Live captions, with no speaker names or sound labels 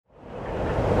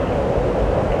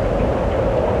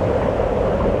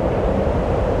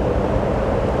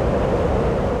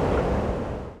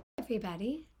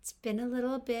everybody. It's been a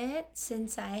little bit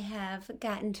since I have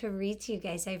gotten to read to you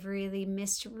guys. I've really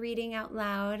missed reading out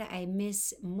loud. I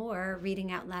miss more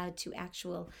reading out loud to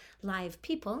actual live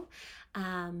people.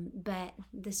 But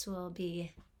this will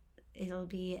be, it'll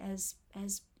be as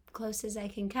close as I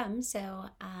can come. So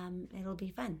it'll be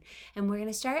fun. And we're going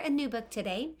to start a new book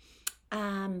today.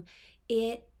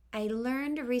 I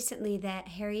learned recently that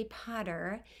Harry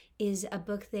Potter is a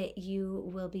book that you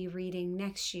will be reading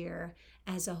next year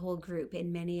as a whole group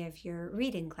in many of your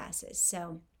reading classes.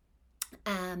 So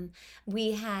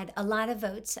we had a lot of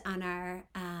votes on our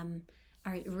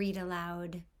read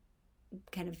aloud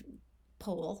kind of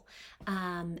poll,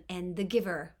 and The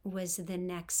Giver was the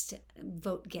next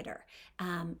vote getter.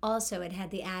 Also, it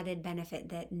had the added benefit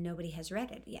that nobody has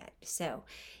read it yet. So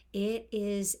it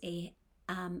is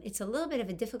it's a little bit of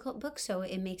a difficult book, so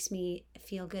it makes me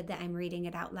feel good that I'm reading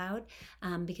it out loud,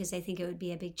 because I think it would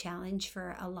be a big challenge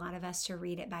for a lot of us to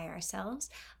read it by ourselves.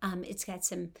 It's got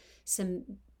some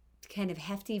kind of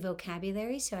hefty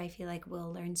vocabulary, so I feel like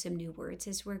we'll learn some new words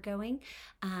as we're going.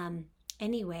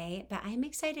 Anyway, but I'm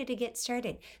excited to get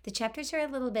started. The chapters are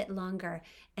a little bit longer,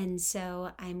 and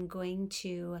so I'm going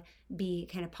to be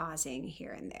kind of pausing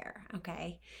here and there,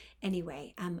 okay?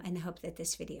 Anyway, and I hope that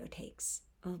this video takes.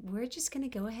 We're just going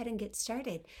to go ahead and get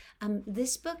started.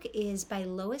 This book is by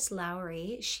Lois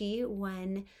Lowry. She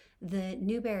won the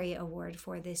Newbery Award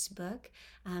for this book.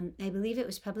 I believe it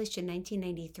was published in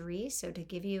 1993. So to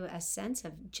give you a sense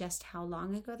of just how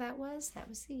long ago that was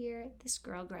the year this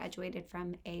girl graduated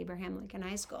from Abraham Lincoln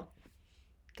High School.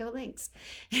 Go Lynx.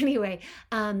 Anyway,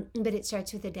 but it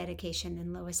starts with a dedication,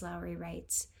 and Lois Lowry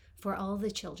writes, "For all the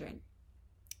children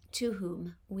to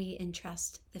whom we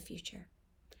entrust the future."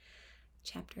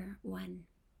 Chapter 1.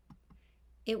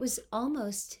 It was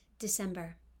almost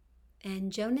December,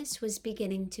 and Jonas was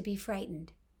beginning to be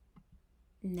frightened.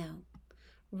 No,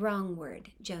 wrong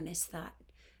word, Jonas thought.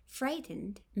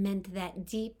 Frightened meant that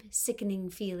deep, sickening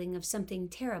feeling of something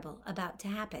terrible about to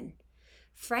happen.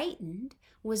 Frightened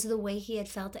was the way he had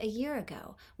felt a year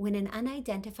ago when an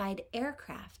unidentified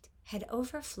aircraft had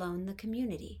overflown the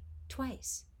community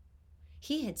twice.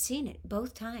 He had seen it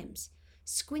both times.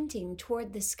 Squinting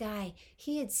toward the sky,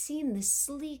 he had seen the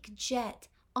sleek jet,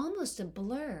 almost a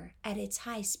blur at its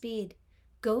high speed,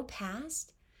 go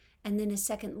past, and then a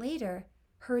second later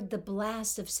heard the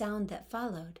blast of sound that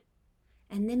followed.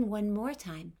 And then one more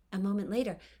time, a moment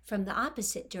later, from the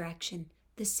opposite direction,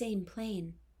 the same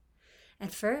plane.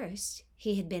 At first,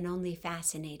 he had been only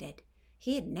fascinated.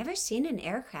 He had never seen an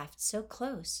aircraft so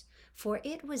close, for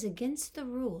it was against the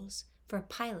rules for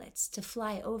pilots to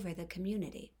fly over the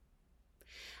community.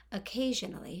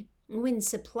 Occasionally, when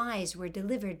supplies were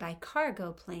delivered by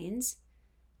cargo planes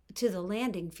to the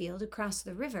landing field across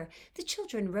the river, the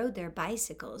children rode their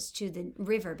bicycles to the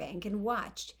riverbank and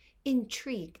watched,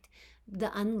 intrigued,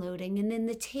 the unloading and then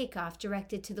the takeoff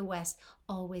directed to the west,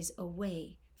 always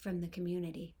away from the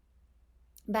community.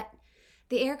 But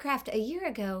the aircraft a year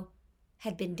ago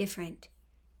had been different.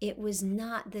 It was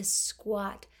not the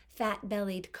squat,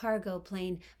 fat-bellied cargo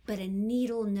plane, but a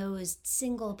needle-nosed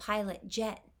single-pilot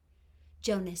jet.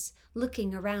 Jonas,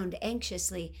 looking around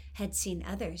anxiously, had seen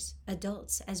others,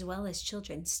 adults as well as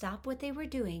children, stop what they were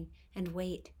doing and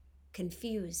wait,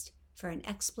 confused, for an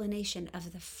explanation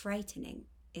of the frightening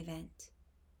event.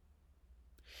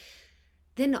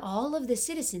 Then all of the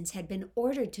citizens had been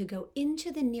ordered to go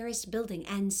into the nearest building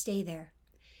and stay there.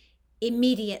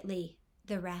 Immediately,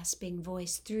 the rasping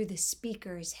voice through the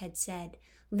speakers had said,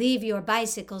 "Leave your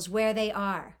bicycles where they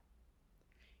are."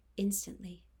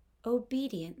 Instantly,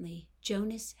 obediently,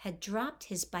 Jonas had dropped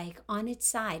his bike on its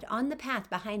side on the path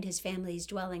behind his family's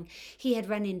dwelling. He had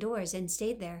run indoors and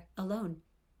stayed there alone.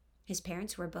 His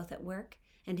parents were both at work,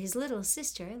 and his little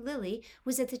sister, Lily,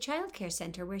 was at the child care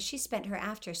center where she spent her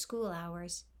after-school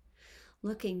hours.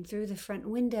 Looking through the front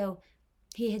window,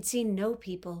 he had seen no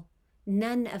people,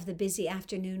 none of the busy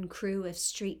afternoon crew of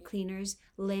street cleaners,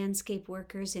 landscape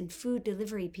workers, and food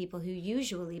delivery people who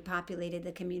usually populated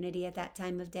the community at that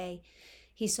time of day.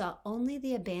 He saw only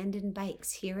the abandoned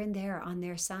bikes here and there on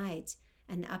their sides.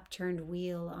 An upturned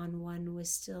wheel on one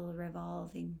was still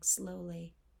revolving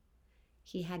slowly.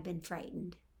 He had been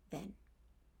frightened then.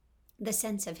 The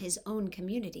sense of his own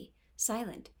community,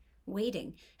 silent,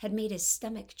 waiting, had made his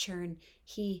stomach churn.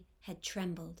 He had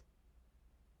trembled.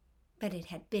 But it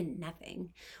had been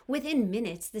nothing. Within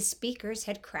minutes, the speakers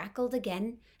had crackled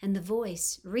again, and the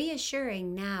voice,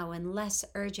 reassuring now and less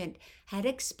urgent, had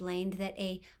explained that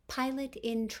a pilot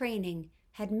in training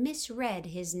had misread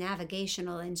his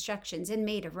navigational instructions and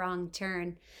made a wrong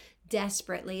turn.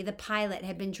 Desperately, the pilot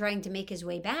had been trying to make his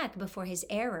way back before his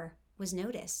error was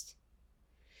noticed.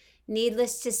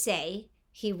 Needless to say,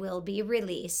 he will be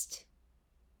released,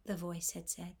 the voice had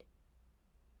said,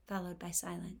 followed by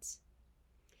silence.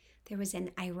 There was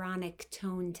an ironic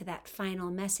tone to that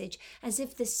final message, as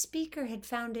if the speaker had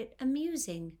found it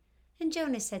amusing, and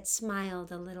Jonas had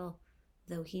smiled a little,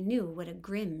 though he knew what a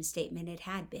grim statement it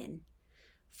had been.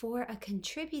 For a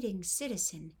contributing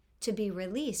citizen to be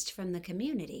released from the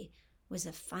community was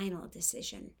a final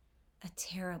decision, a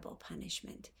terrible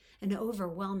punishment, an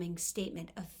overwhelming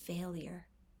statement of failure.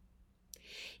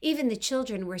 Even the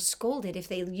children were scolded if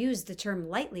they used the term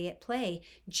lightly at play,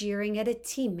 jeering at a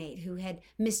teammate who had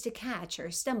missed a catch or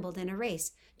stumbled in a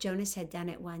race. Jonas had done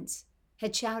it once,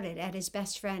 had shouted at his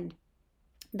best friend,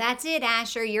 "That's it,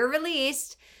 Asher, you're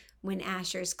released," when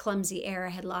Asher's clumsy error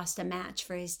had lost a match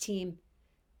for his team.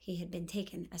 He had been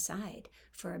taken aside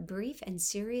for a brief and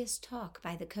serious talk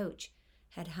by the coach,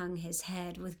 had hung his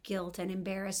head with guilt and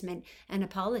embarrassment, and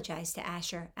apologized to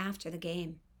Asher after the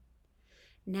game.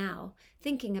 Now,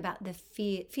 thinking about the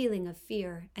feeling of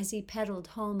fear as he pedaled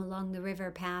home along the river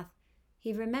path,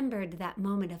 he remembered that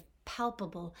moment of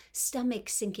palpable,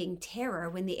 stomach-sinking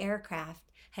terror when the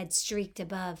aircraft had streaked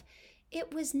above.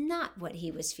 It was not what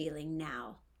he was feeling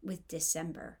now, with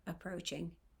December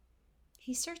approaching.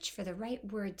 He searched for the right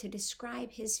word to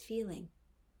describe his feeling.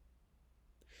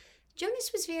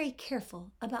 Jonas was very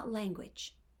careful about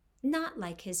language. Not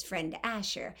like his friend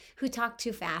Asher, who talked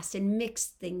too fast and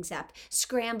mixed things up,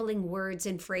 scrambling words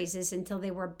and phrases until they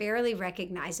were barely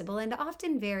recognizable and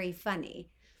often very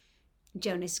funny.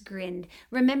 Jonas grinned,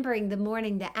 remembering the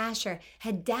morning that Asher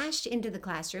had dashed into the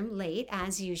classroom late,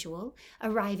 as usual,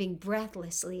 arriving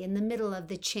breathlessly in the middle of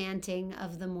the chanting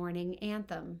of the morning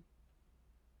anthem.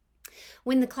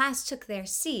 When the class took their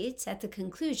seats at the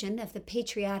conclusion of the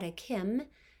patriotic hymn,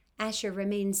 Asher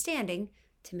remained standing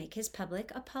to make his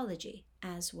public apology,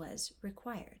 as was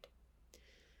required.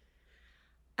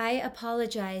 "I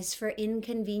apologize for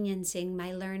inconveniencing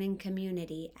my learning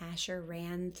community," Asher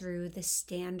ran through the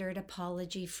standard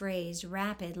apology phrase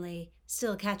rapidly,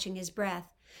 still catching his breath.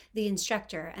 The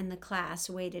instructor and the class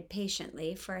waited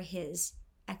patiently for his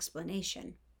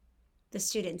explanation. The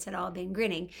students had all been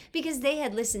grinning because they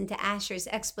had listened to Asher's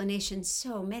explanation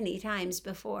so many times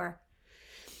before.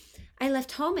 "I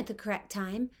left home at the correct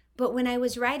time, but when I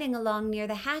was riding along near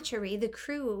the hatchery, the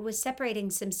crew was separating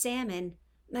some salmon.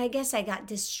 I guess I got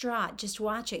distraught just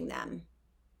watching them."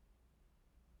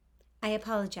 "I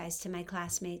apologize to my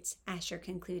classmates," Asher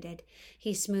concluded.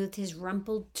 He smoothed his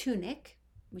rumpled tunic,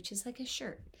 which is like a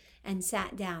shirt, and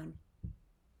sat down.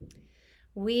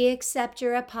 "We accept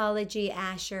your apology,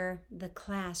 Asher." The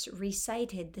class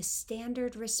recited the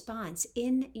standard response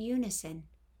in unison.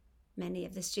 Many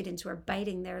of the students were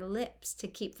biting their lips to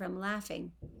keep from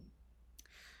laughing.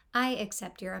 "I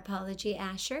accept your apology,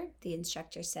 Asher," the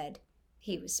instructor said.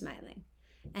 He was smiling.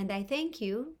 "And I thank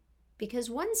you because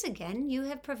once again you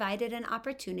have provided an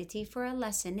opportunity for a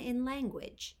lesson in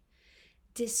language.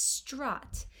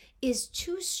 Distraught is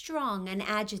too strong an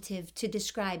adjective to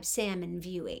describe salmon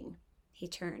viewing." He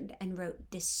turned and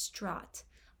wrote distraught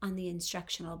on the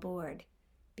instructional board.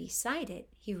 Beside it,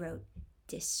 he wrote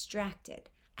distracted.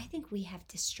 I think we have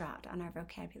distraught on our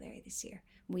vocabulary this year.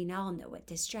 We all know what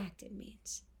distracted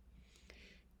means.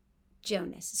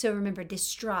 Jonas. So remember,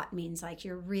 distraught means like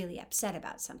you're really upset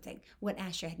about something. What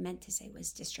Asher had meant to say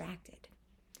was distracted.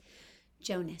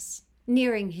 Jonas,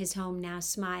 nearing his home now,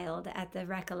 smiled at the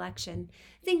recollection,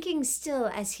 thinking still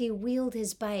as he wheeled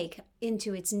his bike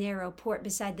into its narrow port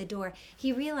beside the door.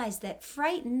 He realized that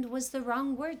frightened was the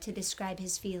wrong word to describe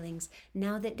his feelings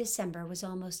now that December was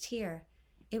almost here.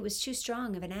 It was too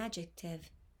strong of an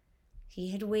adjective.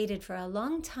 He had waited for a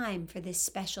long time for this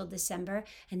special December,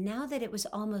 and now that it was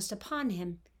almost upon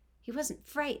him, he wasn't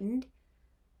frightened,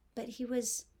 but he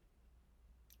was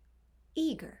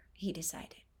eager, he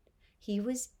decided. He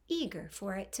was eager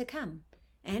for it to come,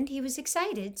 and he was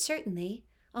excited, certainly.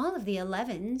 All of the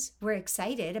 11s were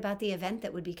excited about the event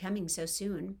that would be coming so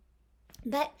soon.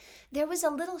 But there was a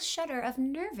little shudder of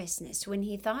nervousness when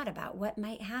he thought about what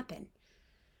might happen.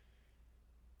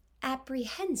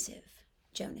 Apprehensive,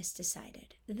 Jonas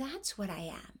decided. That's what I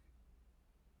am.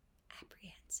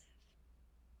 Apprehensive.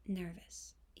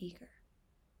 Nervous. Eager.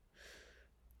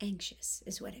 Anxious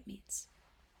is what it means.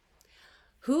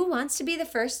 "Who wants to be the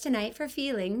first tonight for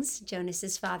feelings?"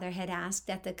 Jonas's father had asked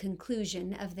at the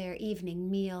conclusion of their evening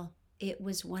meal. It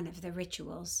was one of the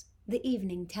rituals, the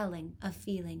evening telling of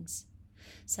feelings.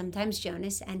 Sometimes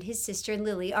Jonas and his sister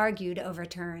Lily argued over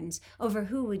turns, over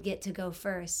who would get to go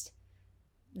first.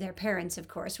 Their parents, of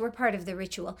course, were part of the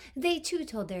ritual. They too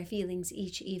told their feelings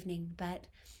each evening, but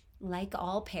like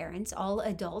all parents, all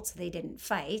adults, they didn't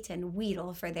fight and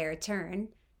wheedle for their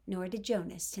turn. nor did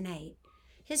Jonas tonight.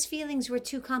 His feelings were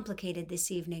too complicated this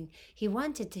evening. He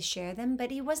wanted to share them,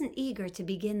 but he wasn't eager to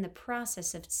begin the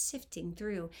process of sifting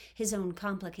through his own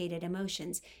complicated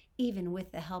emotions, even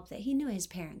with the help that he knew his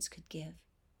parents could give.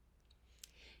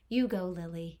 "You go,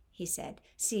 Lily," he said,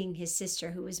 seeing his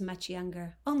sister, who was much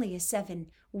younger, only a 7,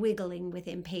 wiggling with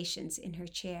impatience in her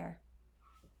chair.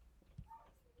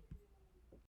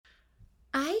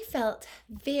 "I felt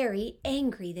very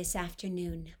angry this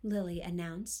afternoon," Lily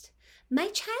announced. "My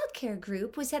childcare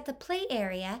group was at the play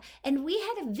area, and we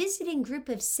had a visiting group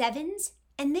of 7s,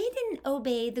 and they didn't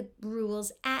obey the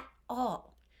rules at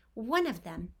all. One of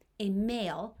them, a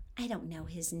male, I don't know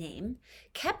his name,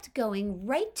 kept going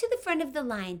right to the front of the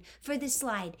line for the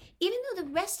slide, even though the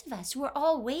rest of us were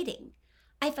all waiting.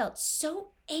 I felt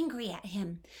so angry at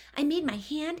him. I made my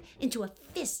hand into a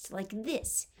fist like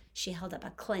this." She held up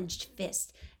a clenched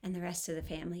fist, and the rest of the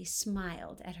family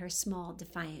smiled at her small,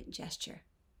 defiant gesture.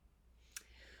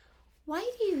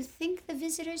 "Why do you think the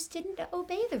visitors didn't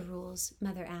obey the rules?"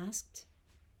 Mother asked.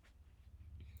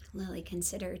 Lily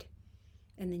considered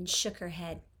and then shook her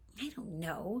head. "I don't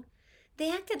know.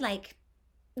 They acted like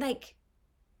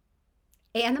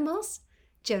animals?"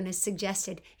 Jonas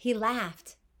suggested. He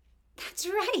laughed. "That's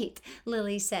right,"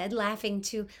 Lily said, laughing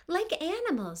too. "Like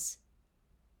animals."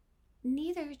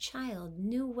 Neither child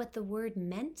knew what the word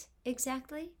meant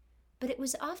exactly, but it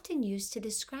was often used to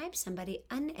describe somebody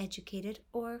uneducated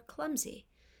or clumsy,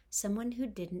 someone who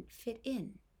didn't fit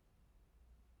in.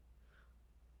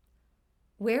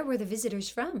 "Where were the visitors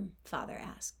from?" Father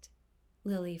asked.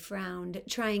 Lily frowned,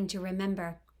 trying to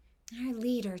remember. "Our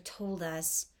leader told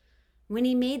us when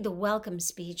he made the welcome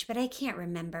speech, but I can't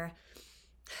remember.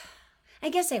 I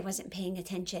guess I wasn't paying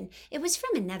attention. It was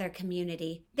from another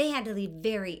community. They had to leave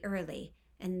very early,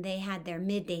 and they had their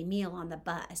midday meal on the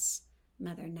bus."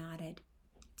 Mother nodded.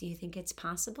 "Do you think it's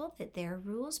possible that their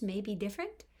rules may be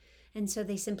different, and so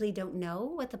they simply don't know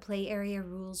what the play area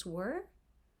rules were?"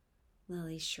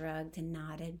 Lily shrugged and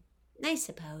nodded. "I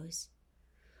suppose."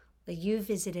 "But you've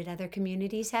visited other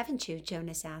communities, haven't you?"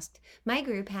 Jonas asked. "My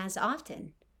group has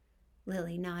often."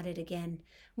 Lily nodded again.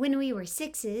 "When we were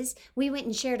 6s, we went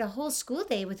and shared a whole school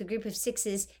day with a group of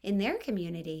 6s in their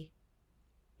community."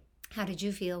 "How did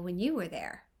you feel when you were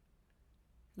there?"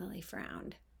 Lily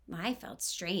frowned. "I felt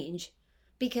strange,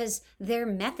 because their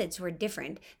methods were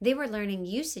different. They were learning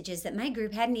usages that my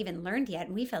group hadn't even learned yet,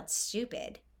 and we felt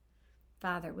stupid."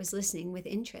 Father was listening with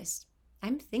interest.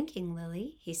 "I'm thinking,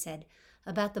 Lily," he said,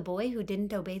 "about the boy who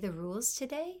didn't obey the rules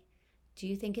today. Do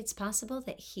you think it's possible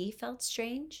that he felt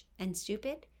strange and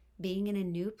stupid, being in a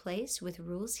new place with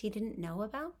rules he didn't know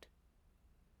about?"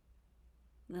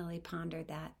 Lily pondered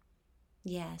that.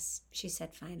 "Yes," she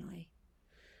said finally.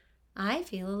 "I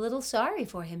feel a little sorry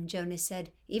for him," Jonas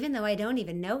said, "even though I don't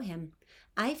even know him.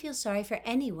 I feel sorry for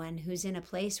anyone who's in a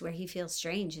place where he feels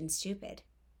strange and stupid."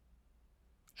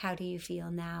 "How do you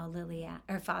feel now?"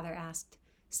 Father asked.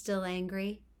 "Still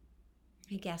angry?"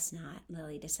 "I guess not,"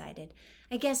 Lily decided.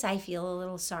 "I guess I feel a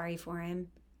little sorry for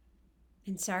him.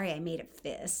 And sorry I made a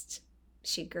fist."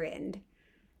 She grinned.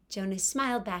 Jonas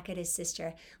smiled back at his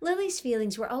sister. Lily's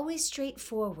feelings were always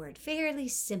straightforward, fairly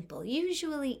simple,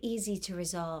 usually easy to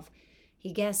resolve.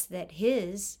 He guessed that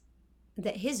his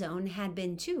own had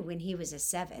been too when he was a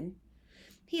 7.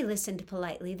 He listened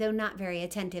politely, though not very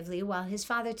attentively, while his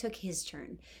father took his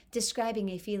turn, describing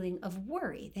a feeling of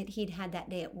worry that he'd had that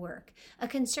day at work, a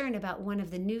concern about one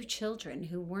of the new children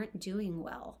who weren't doing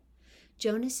well.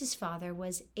 Jonas's father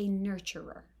was a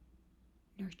nurturer.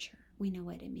 Nurture. We know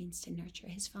what it means to nurture.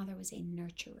 His father was a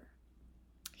nurturer.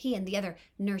 He and the other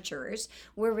nurturers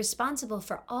were responsible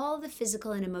for all the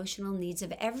physical and emotional needs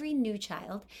of every new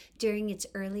child during its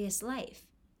earliest life.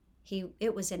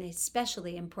 It was an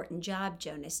especially important job,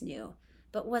 Jonas knew,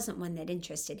 but wasn't one that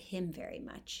interested him very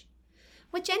much.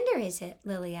 "What gender is it?"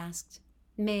 Lily asked.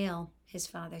 "Male," his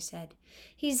father said.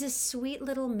 "He's a sweet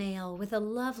little male with a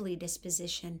lovely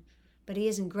disposition, but he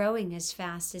isn't growing as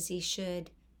fast as he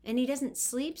should, and he doesn't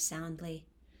sleep soundly.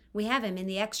 We have him in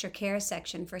the extra care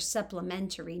section for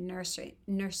supplementary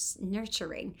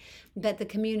nurturing, but the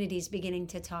community's beginning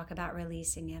to talk about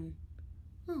releasing him."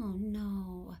 "Oh,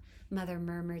 no," Mother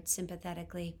murmured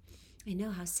sympathetically. "I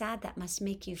know how sad that must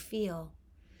make you feel."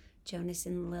 Jonas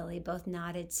and Lily both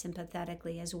nodded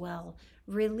sympathetically as well.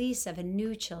 Release of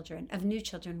new children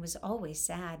was always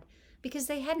sad, because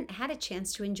they hadn't had a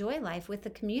chance to enjoy life with the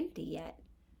community yet,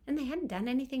 and they hadn't done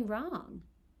anything wrong.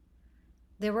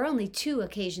 There were only 2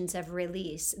 occasions of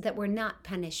release that were not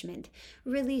punishment.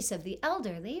 Release of the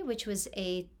elderly, which was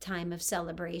a time of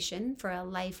celebration for a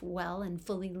life well and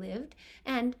fully lived,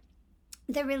 and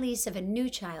the release of a new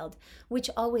child, which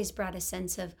always brought a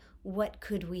sense of what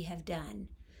could we have done.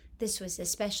 This was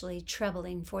especially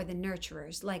troubling for the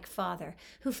nurturers, like Father,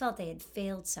 who felt they had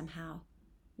failed somehow,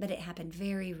 but it happened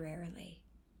very rarely.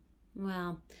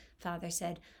 Well, Father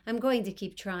said, I'm going to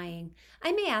keep trying.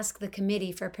 I may ask the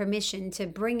committee for permission to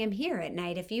bring him here at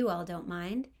night if you all don't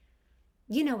mind.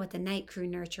 You know what the night crew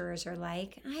nurturers are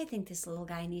like. I think this little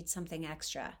guy needs something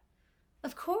extra.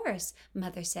 Of course,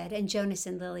 Mother said, and Jonas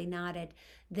and Lily nodded.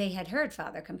 They had heard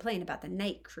Father complain about the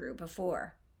night crew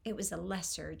before. It was a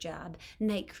lesser job,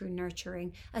 night crew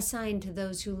nurturing, assigned to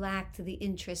those who lacked the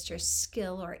interest or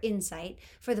skill or insight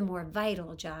for the more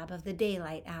vital job of the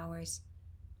daylight hours.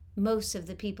 Most of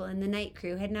the people in the night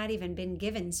crew had not even been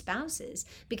given spouses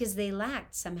because they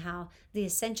lacked somehow the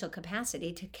essential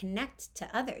capacity to connect to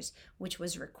others, which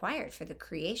was required for the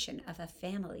creation of a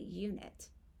family unit.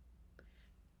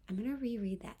 I'm going to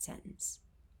reread that sentence.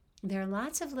 There are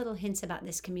lots of little hints about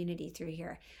this community through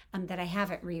here that I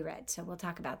haven't reread, so we'll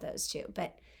talk about those too.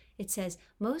 But it says,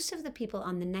 most of the people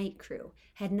on the night crew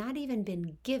had not even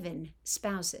been given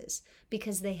spouses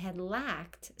because they had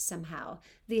lacked somehow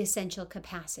the essential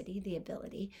capacity, the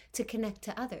ability to connect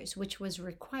to others, which was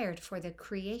required for the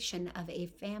creation of a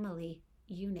family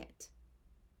unit.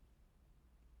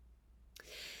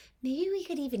 Maybe we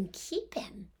could even keep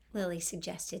him, Lily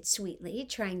suggested sweetly,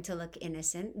 trying to look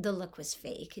innocent. The look was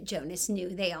fake. Jonas knew.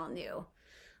 They all knew.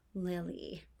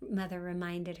 Lily, Mother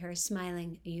reminded her,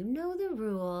 smiling, you know the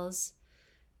rules.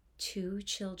 2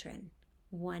 children,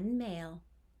 1 male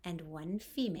and 1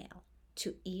 female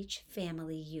to each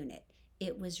family unit.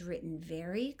 It was written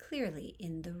very clearly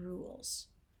in the rules.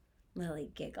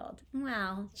 Lily giggled.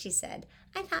 Well, she said,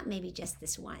 I thought maybe just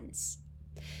this once.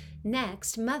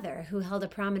 Next, Mother, who held a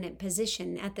prominent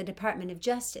position at the Department of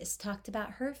Justice, talked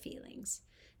about her feelings.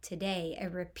 Today, a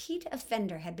repeat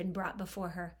offender had been brought before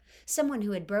her, someone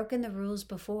who had broken the rules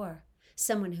before,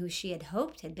 someone who she had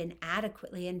hoped had been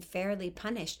adequately and fairly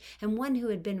punished, and one who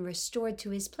had been restored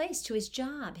to his place, to his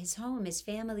job, his home, his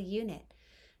family unit.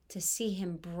 To see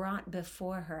him brought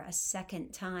before her a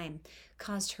second time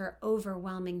caused her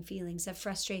overwhelming feelings of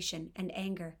frustration and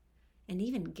anger, and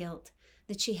even guilt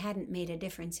that she hadn't made a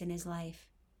difference in his life.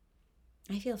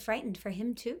 I feel frightened for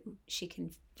him too, she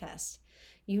confessed.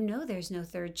 You know there's no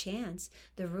third chance.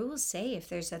 The rules say if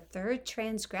there's a third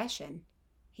transgression,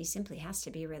 he simply has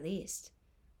to be released.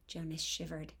 Jonas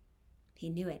shivered. He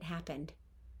knew it happened.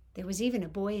 There was even a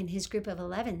boy in his group of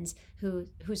 11s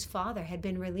whose father had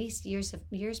been released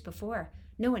years before.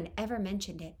 No one ever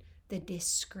mentioned it. The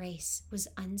disgrace was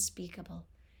unspeakable.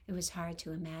 It was hard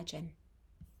to imagine.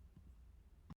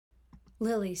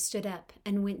 Lily stood up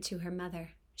and went to her mother.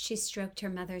 She stroked her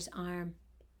mother's arm.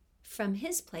 From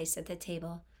his place at the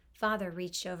table, Father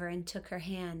reached over and took her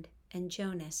hand, and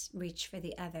Jonas reached for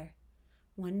the other.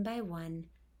 One by one,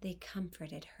 they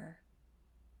comforted her.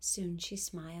 Soon she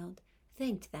smiled,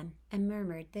 thanked them, and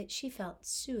murmured that she felt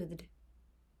soothed.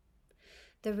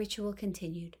 The ritual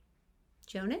continued.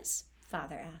 Jonas?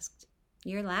 Father asked.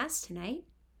 Your last tonight?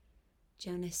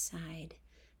 Jonas sighed.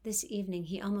 This evening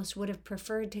he almost would have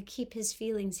preferred to keep his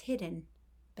feelings hidden,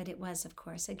 but it was, of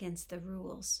course, against the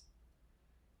rules.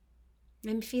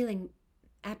 I'm feeling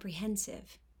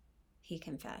apprehensive, he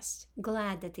confessed,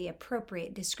 glad that the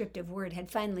appropriate descriptive word had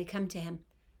finally come to him.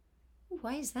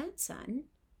 Why is that, son?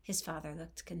 His father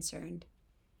looked concerned.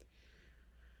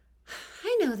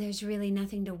 I know there's really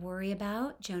nothing to worry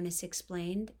about, Jonas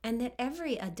explained, and that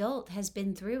every adult has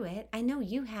been through it. I know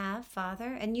you have,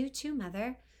 Father, and you too,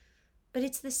 Mother. But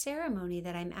it's the ceremony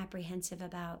that I'm apprehensive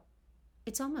about.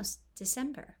 It's almost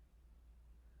December.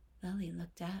 Lily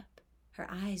looked up, her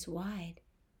eyes wide.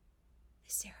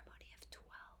 The ceremony of 12,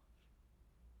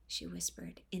 she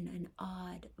whispered in an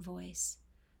awed voice.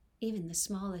 Even the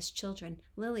smallest children,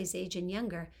 Lily's age and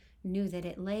younger, knew that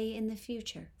it lay in the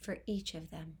future for each of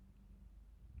them.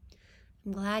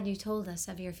 I'm glad you told us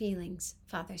of your feelings,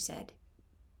 Father said.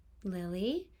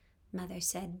 Lily, Mother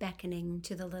said, beckoning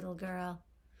to the little girl.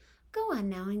 Go on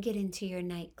now and get into your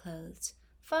night clothes.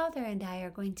 Father and I are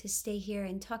going to stay here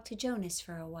and talk to Jonas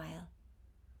for a while.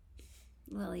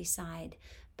 Lily sighed,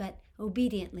 but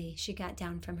obediently she got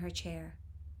down from her chair.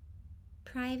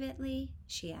 Privately?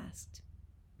 She asked.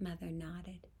 Mother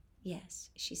nodded. Yes,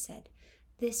 she said.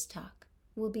 This talk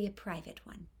will be a private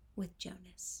one with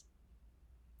Jonas.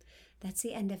 That's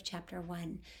the end of chapter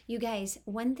 1. You guys,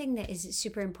 one thing that is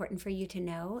super important for you to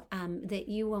know that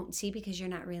you won't see because you're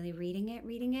not really reading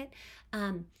it,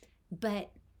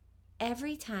 but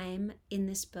every time in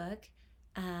this book,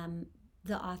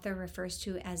 the author refers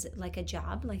to as like a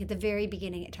job. Like at the very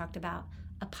beginning, it talked about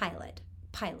a pilot,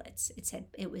 pilots. It said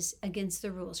it was against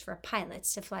the rules for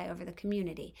pilots to fly over the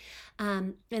community.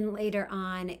 And later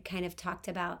on, it kind of talked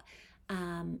about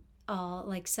all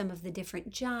like some of the different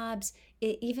jobs.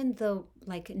 Even though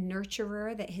like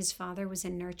nurturer, that his father was a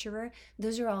nurturer,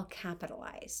 those are all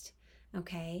capitalized.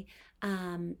 Okay.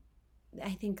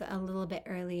 I think a little bit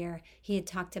earlier, he had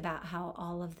talked about how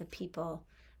all of the people,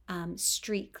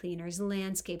 street cleaners,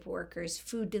 landscape workers,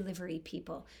 food delivery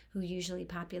people who usually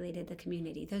populated the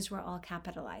community, those were all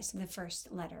capitalized. And the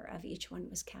first letter of each one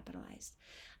was capitalized.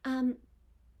 I'm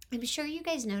sure you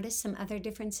guys noticed some other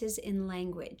differences in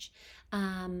language.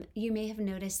 You may have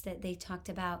noticed that they talked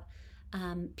about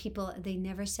people, they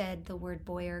never said the word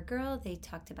boy or girl. They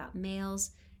talked about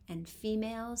males and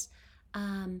females.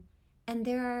 And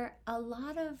there are a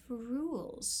lot of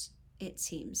rules, it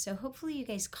seems. So hopefully you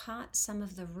guys caught some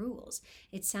of the rules.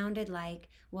 It sounded like,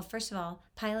 well, first of all,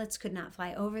 pilots could not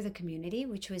fly over the community,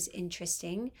 which was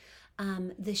interesting.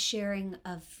 The sharing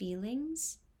of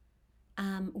feelings.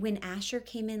 When Asher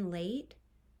came in late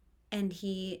and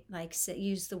he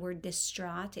used the word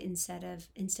distraught instead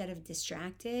of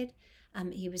distracted,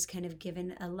 he was kind of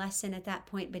given a lesson at that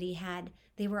point. But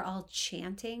they were all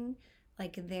chanting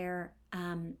like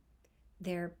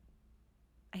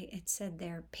it said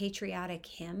their patriotic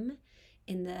hymn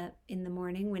in the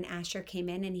morning when Asher came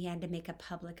in, and he had to make a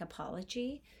public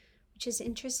apology, which is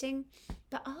interesting.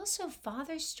 But also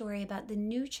Father's story about the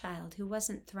new child who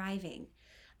wasn't thriving,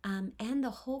 and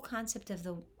the whole concept of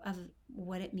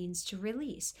what it means to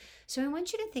release. So I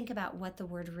want you to think about what the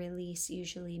word release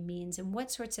usually means and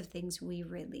what sorts of things we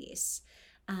release.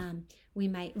 We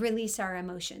might release our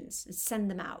emotions,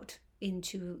 send them out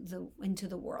into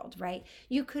the world, right?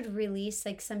 You could release,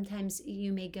 like sometimes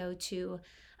you may go to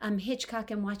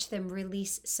Hitchcock and watch them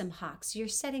release some hawks. You're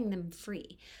setting them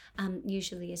free.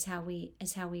 Usually is how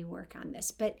we work on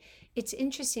this. But it's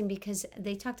interesting because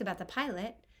they talked about the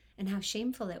pilot and how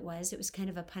shameful it was. It was kind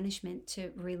of a punishment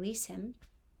to release him.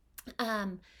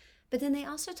 But then they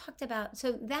also talked about,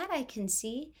 so that I can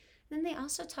see. Then they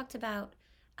also talked about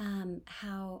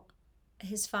how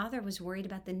his father was worried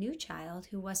about the new child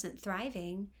who wasn't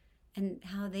thriving and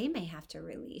how they may have to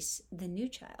release the new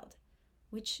child,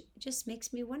 which just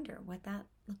makes me wonder what that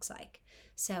looks like.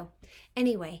 So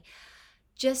anyway,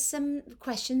 just some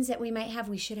questions that we might have.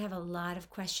 We should have a lot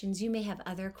of questions. You may have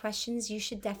other questions. You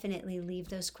should definitely leave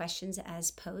those questions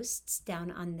as posts down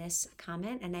on this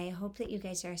comment. And I hope that you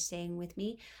guys are staying with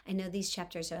me. I know these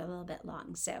chapters are a little bit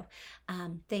long. So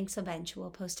thanks a bunch.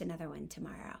 We'll post another one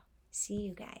tomorrow. See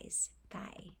you guys.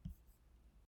 Bye.